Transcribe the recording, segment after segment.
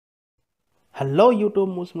Hello YouTube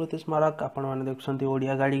मु स्मृति स्मारक आपण मैंने देखुं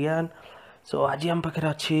ओडिया गाड़ी ज्ञान। सो आज आम पाखे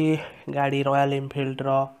अच्छी गाड़ी रॉयल एनफील्ड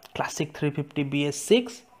रो क्लासिक 350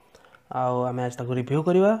 BS6 आम आज तक रिव्यू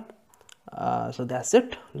करवा। So that's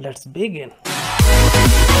it, let's begin.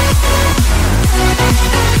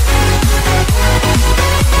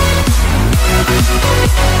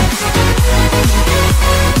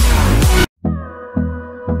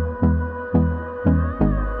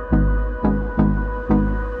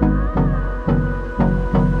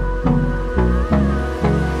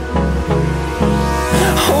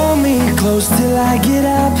 Close till I get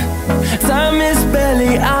up. Time is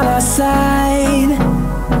barely on our side.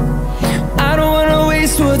 I don't wanna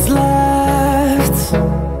waste what's left.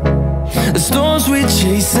 The storms we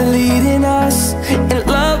chase are leading us,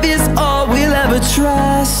 and love is all we'll ever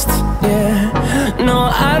trust. Yeah, no,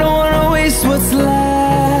 I don't wanna waste what's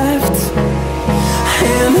left.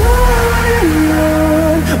 And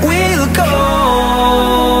on we'll go,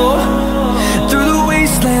 through the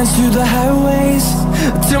wastelands, through the highways,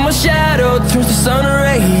 till my shadow turns to sun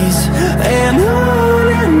rays. And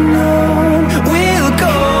on we'll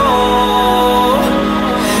go,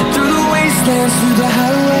 through the wastelands, through the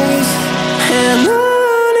highways. And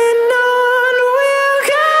on we'll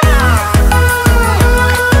go.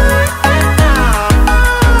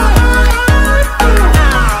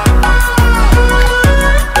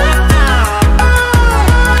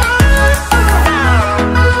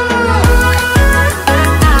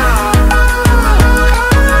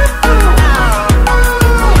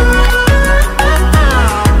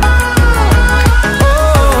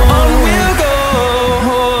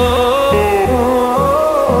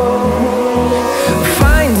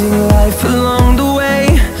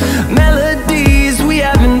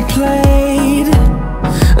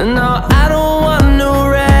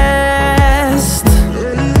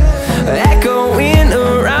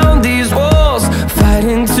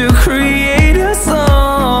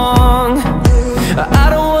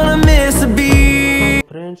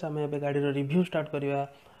 Friends आम ए गाड़ी review start करवा।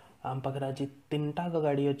 आम पाखे आज तीन टा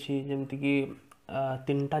गाड़ी अच्छी जमती कि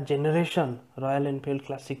तीन टा जेनेरेशन रॉयल एनफील्ड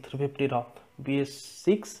क्लासिक 350 रो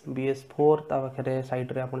BS6 BS4 पाखे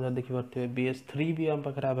साइड रे आपन देखिपे BS3 भी आम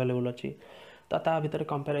पाखे अवेलेबल अच्छी। तो ता भितर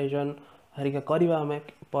कंपैरिजन हरिका करवा आम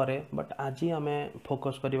पर, बट आज आम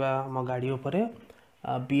फोकस करवा आम गाड़ी उपरे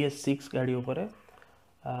BS6 गाड़ी उपरे।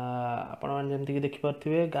 आपण मैंने जमती कि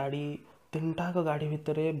देखिपे गाड़ी तीन टाक गाड़ी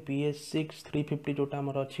भितर BS6 350 जोटा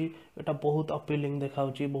आमर अच्छी एटा बहुत अपीलिंग देखा,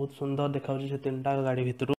 बहुत सुंदर देखा से तीन टाक गाड़ी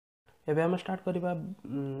भितर। एबे हम स्टार्ट करवा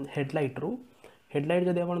हेडलाइट रू। हेडलाइट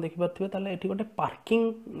जब आप देखिपे ताले एठी गोटे पार्किंग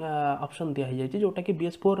ऑप्शन दिया जाए जोटा कि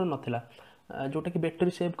BS4 नाला, जोटा कि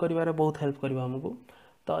बैटरी सेव कर बहुत हेल्प करवा हमको।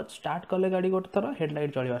 तो स्टार्ट कले गाड़ी गोटे थर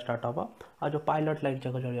हेडलाइट जलिया स्टार्ट हम, आ जो पायलट लाइट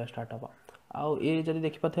जाक जलिया स्टार्ट हम। आउ ये जब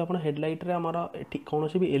देखिपे आप हेडलाइट रे आमर कौन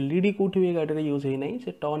सी भी LED कौटी भी गाड़ी यूज होना,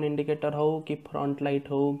 से टर्न इंडिकेटर हो कि फ्रंट लाइट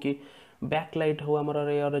हो कि बैक लाइट हो, आमर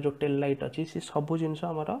रेयर जो टेल लाइट अच्छी सी सब जिनस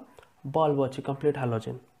आमर बल्ब अच्छी कंप्लीट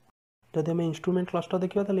हालोजेन। जब आम इंस्ट्रूमेंट क्लस्टर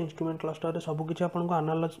देखा तो इंस्ट्रूमेंट क्लस्टर सबकि आपको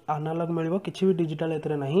आनालग मिल, किसी भी डिजिटल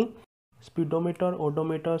एथरे नहीं। स्पीडोमीटर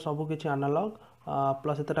ओडोमीटर सबकि आनालग,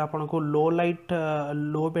 प्लस एथरे आपको लो लाइट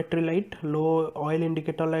लो बैटरी लाइट लो ऑयल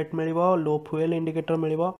इंडिकेटर लाइट मिल, लो फ्यूएल इंडिकेटर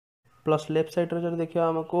मिल। प्लस लेफ्ट साइड रे जब देखिए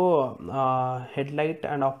आमको headlight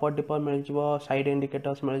and upper dipper mill, side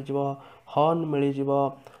indicators mill, horn मिल।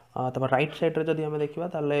 तब राइट साइड रे जब आम देखा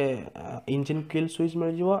ताले इंजिन किल स्विच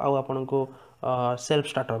मिल, आपन को सेल्फ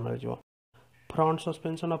स्टार्टर मिल। फ्रंट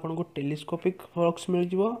सस्पेंशन आपको टेलीस्कोपिक बॉक्स मिल,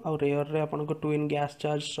 आ रेयर रे आपको twin gas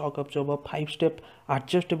charge shock absorber 5 step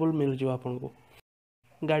adjustable मिल आपको।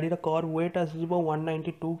 गाड़ी कर वेट आस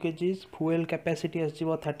 192 kg, फ्यूएल कैपेसिटी आस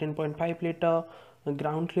 13.5 लीटर,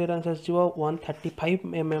 ग्राउंड क्लीयरेंस आस 135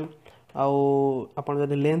 mm, आउ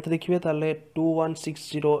लेंथ देखिए ताले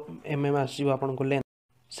 2160 mm आपको लेंथ।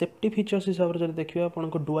 सेफ्टी फीचर्स हिसाब से देखिए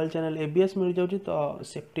आपको डुअल चैनल ABS मिल जाऊँ, तो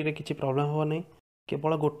सेफ्टी रे किसी प्रॉब्लम हो नहीं।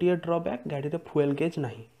 केवल गोटे ड्रॉबैक गाड़ी रे फ्यूएल गेज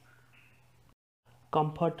नहीं।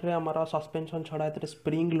 कंफर्ट रे आमर सस्पेंशन छड़ा ए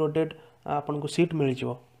स्प्रिंग लोडेड आपको सीट मिल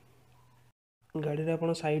जाव। गाड़ी रे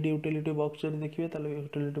आपन साइड यूटिलिटी बॉक्स जब देखिए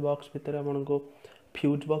यूटिलिटी बॉक्स भितर आपको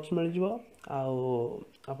फ्यूज बॉक्स मिल जाव,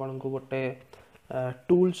 आपन को गोटे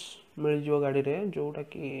टूल्स मिल जाव गाड़ी रे, जोटा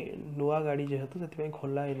कि नुआ गाड़ी जेहेतु से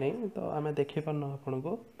खोला ही नहीं, तो आम देखे पारन आपन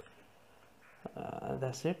को।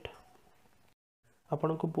 That's it.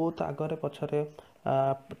 आपन को बहुत आगे पछरे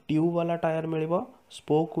ट्यूब वाला टायर मिल,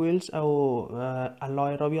 स्पोक व्हील्स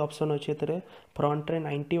अलॉयर भी ऑप्शन अच्छे। फ्रंट रे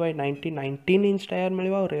 90/90 19 इंच टायर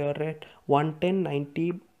मिल, रेयर रे 110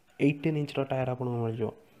 90 18 इंच टायर आपको मिल।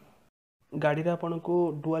 गाड़ी रे आपन को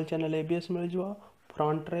डुअल चैनल ABS मिल,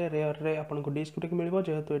 फ्रंट रे रेयर रे आपन को डिस्क ब्रेक मिलिबो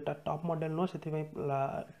जेहेतु एटा टॉप मॉडल नो सेति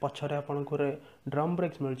पछरे आपन को ड्रम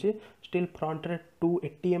ब्रेक्स मिलची स्टिल फ्रंट रे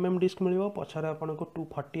 280 mm डिस्क मिलिबो पछरे आपन को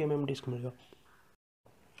 240 mm डिस्क मिलिबो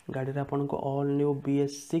गाड़ी रे आपन को all new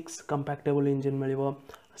BS6 कंपैक्टेबल engine मिलिबो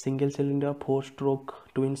single cylinder 4 stroke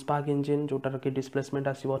twin spark engine जोटार के displacement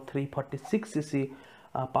आसीबो 346 cc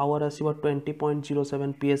power आसीबो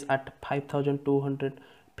 20.07 PS at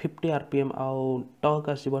 5250 rpm आउ torque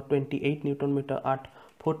आसीबो 28 Newton metre at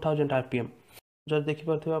 4000 rpm जब देखि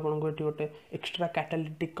परथिबा आपन को एटी गोटे एक्स्ट्रा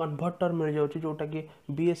कैटालिटिक कन्वर्टर मिल जाउची जोटा कि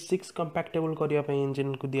BS6 कंपैक्टेबल करिया पे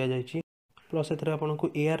इंजन को दिया जायची प्लस एथरे आपन को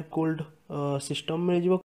एयर कूल्ड सिस्टम मिल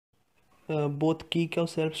जिवो बोथ किक और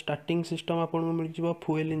सेल्फ स्टार्टिंग सिस्टम आपन को मिल जिवो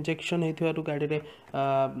फ्यूल इंजेक्शन हेथिवारु गाड़ी रे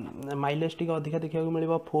माइलेज टिक अधिका देखिया को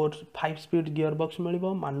मिलिबो 5 speed gear box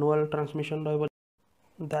मिलिबो manual transmission रहबो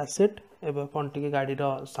दैट्स इट एबे अपन टिके गाड़ी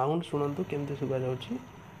रो साउंड सुनंतु केमते सुबा जाउची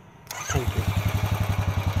थैंक यू